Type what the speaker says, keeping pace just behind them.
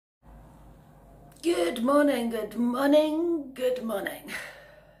Good morning, good morning, good morning.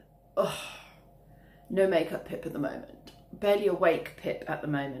 Oh, no makeup Pip at the moment. Barely awake Pip at the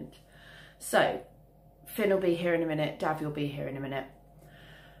moment. So, Finn will be here in a minute, Davy will be here in a minute.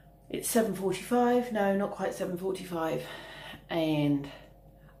 It's 7:45, no, not quite 7:45. And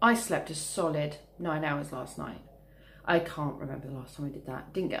I slept a solid 9 hours last night. I can't remember the last time I did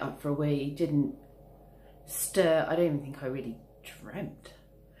that. Didn't get up for a wee, didn't stir. I don't even think I really dreamt.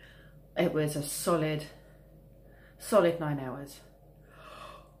 It was a solid 9 hours.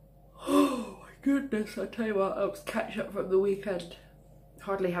 Oh my goodness, I tell you what, I was catch up from the weekend.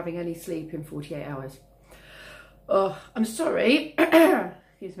 Hardly having any sleep in 48 hours. Oh, I'm sorry,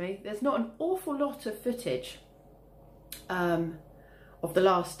 excuse me, there's not an awful lot of footage of the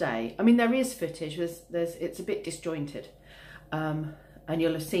last day. I mean, there is footage, it's a bit disjointed. And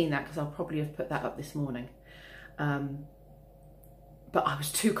you'll have seen that because I'll probably have put that up this morning. But I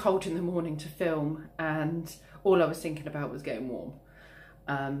was too cold in the morning to film and all I was thinking about was getting warm.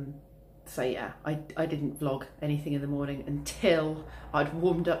 So yeah, I didn't vlog anything in the morning until I'd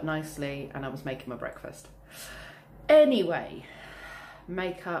warmed up nicely and I was making my breakfast. Anyway,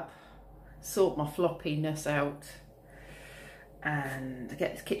 makeup, sort my floppiness out and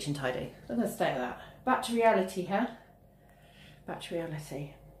get this kitchen tidy. I'm gonna stay with that. Back to reality, huh? Back to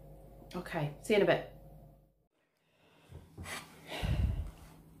reality. Okay, see you in a bit.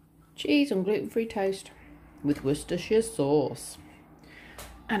 Cheese on gluten-free toast with Worcestershire sauce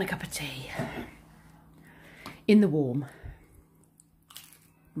and a cup of tea in the warm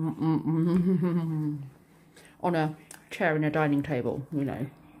on a chair in a dining table, you know,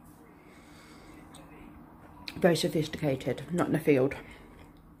 very sophisticated, not in a field.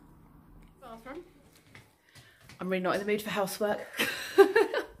 Bathroom. I'm really not in the mood for housework.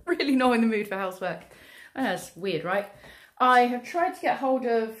 Really not in the mood for housework. That's weird, right? I have tried to get hold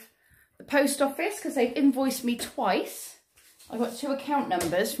of the post office because they've invoiced me twice. I've got 2 account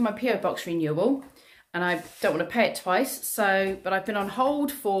numbers for my PO box renewal and I don't want to pay it twice. So, but I've been on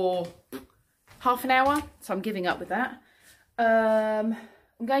hold for half an hour, so I'm giving up with that. I'm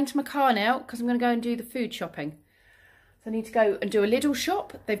going to my car now because I'm going to go and do the food shopping. So I need to go and do a Lidl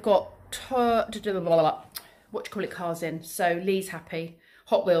shop. They've got what do you call it, cars in. So Lee's happy.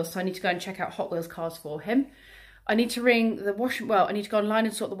 Hot Wheels. So I need to go and check out Hot Wheels cars for him. I need to ring the washing, well, I need to go online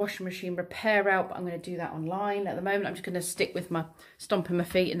and sort the washing machine repair out, but I'm going to do that online. At the moment, I'm just going to stick with my stomping my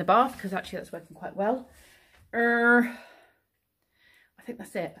feet in the bath, because actually that's working quite well. I think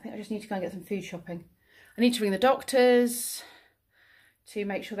that's it. I think I just need to go and get some food shopping. I need to ring the doctors to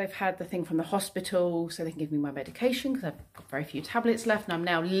make sure they've had the thing from the hospital so they can give me my medication, because I've got very few tablets left, and I'm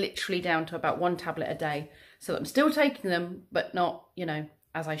now literally down to about 1 tablet a day. So that I'm still taking them, but not, you know,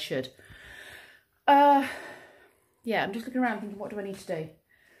 as I should. Yeah, I'm just looking around thinking, what do I need to do?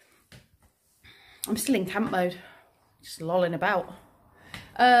 I'm still in camp mode, just lolling about.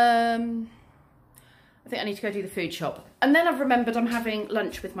 I think I need to go do the food shop. And then I've remembered I'm having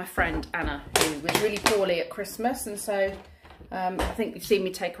lunch with my friend Anna, who was really poorly at Christmas. And so I think you've seen me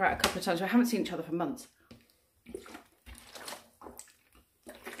take her out a couple of times. We haven't seen each other for months.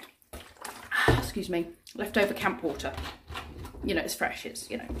 Excuse me, leftover camp water. You know, it's fresh, it's,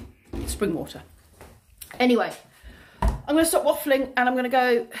 you know, spring water. Anyway. I'm going to stop waffling and I'm going to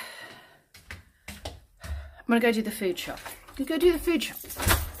go do the food shop. I'm going to go do the food shop.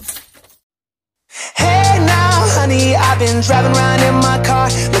 Hey now, honey, I've been driving around in my car,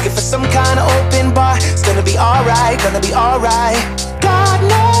 looking for some kind of open bar. It's gonna be alright, gonna be alright. Got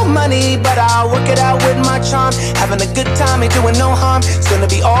no money, but I'll work it out with my charm. Having a good time, ain't doing no harm. It's gonna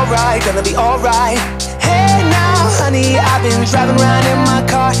be alright, gonna be alright. Hey now, honey, I've been driving around in my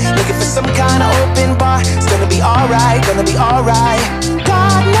car, looking for some kind of open bar. It's gonna be alright, gonna be alright.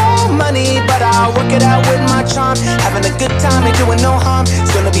 Got no money, but I'll work it out with my charm. Having a good time, ain't doing no harm. It's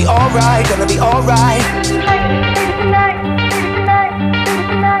gonna be alright, gonna be alright.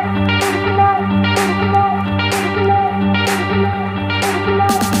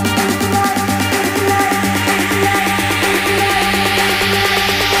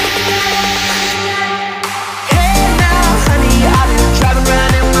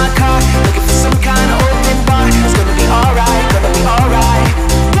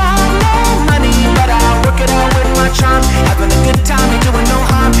 Having a good time, ain't doing no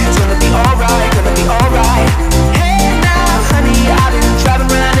harm. It's gonna be alright, gonna be alright. Hey now.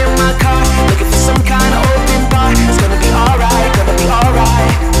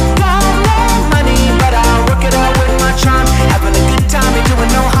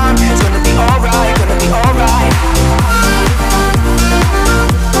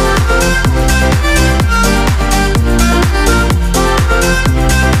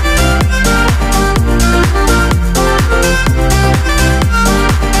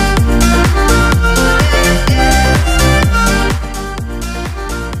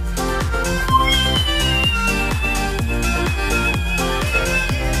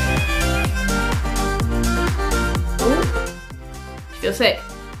 you're sick.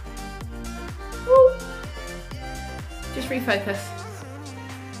 Woo. Just refocus.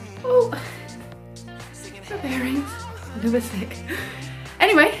 Oh, my bearings. I'm a little bit sick.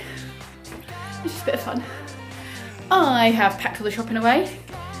 Anyway, it's just a bit of fun. I have packed all the shopping away.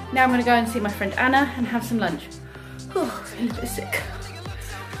 Now I'm going to go and see my friend Anna and have some lunch. Oh, I'm a little bit sick.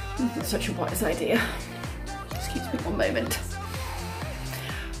 Not such a wise idea. Excuse me one moment.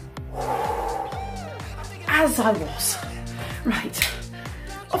 As I was. Right,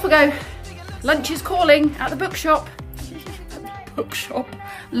 off we go. Lunch is calling at the bookshop. Bookshop.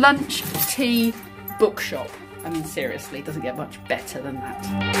 Lunch, tea, bookshop. I mean, seriously, it doesn't get much better than that.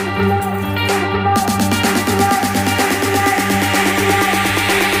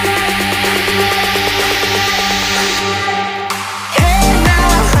 Hey now,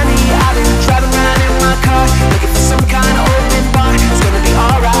 honey, I've been driving around in my car, looking for some kind of open bar. It's gonna be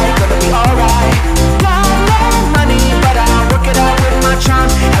alright, gonna be alright. No money, but I'll work it out with my charm.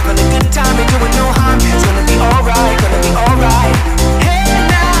 Having a good time, ain't doing no harm. It's gonna be alright, gonna be alright. Hey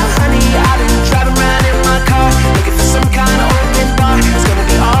now, honey, I've been driving around in my car, looking for some kind of open bar. It's gonna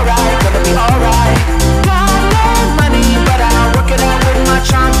be alright, gonna be alright. No money, but I'll work it out with my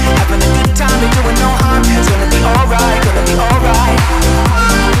charm. Having a good time, ain't doing no harm. It's gonna be alright, gonna be alright.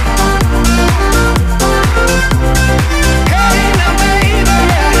 Hey now, baby,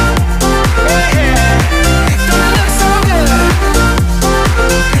 yeah. Don't it look so good?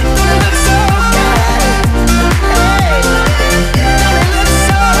 Don't it look so good? Hey, don't it look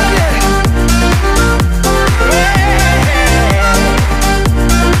so good? Yeah.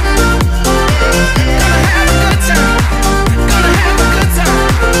 Gonna have a good time. Gonna have a good time.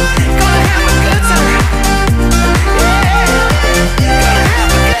 Gonna have a good time. Yeah. Gonna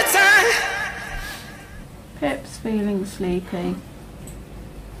have a good time. Pip's feeling sleepy.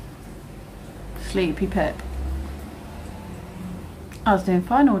 Sleepy Pip. I was doing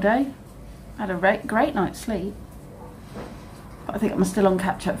fine all day. Had a great night's sleep. But I think I'm still on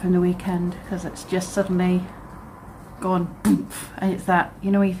catch up from the weekend because it's just suddenly gone boomf. And it's that,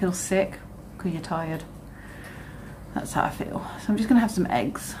 you know, when you feel sick because you're tired. That's how I feel. So I'm just going to have some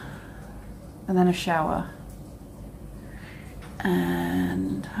eggs and then a shower.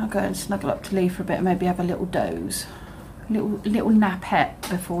 And I'll go and snuggle up to Lee for a bit and maybe have a little doze. Little napette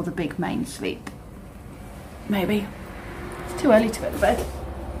before the big main sleep. Maybe. It's too early to go to bed.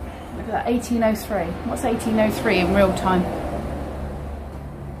 Look at that, 1803. What's 1803 in real time?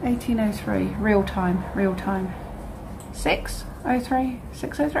 1803, real time. 603?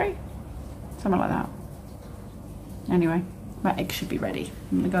 603? Something like that. Anyway, my eggs should be ready.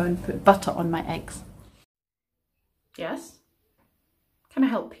 I'm gonna go and put butter on my eggs. Yes? Can I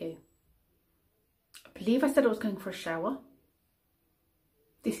help you? I believe I said I was going for a shower.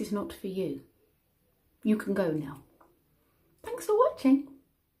 This is not for you. You can go now. Thanks for watching.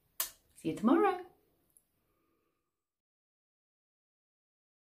 See you tomorrow.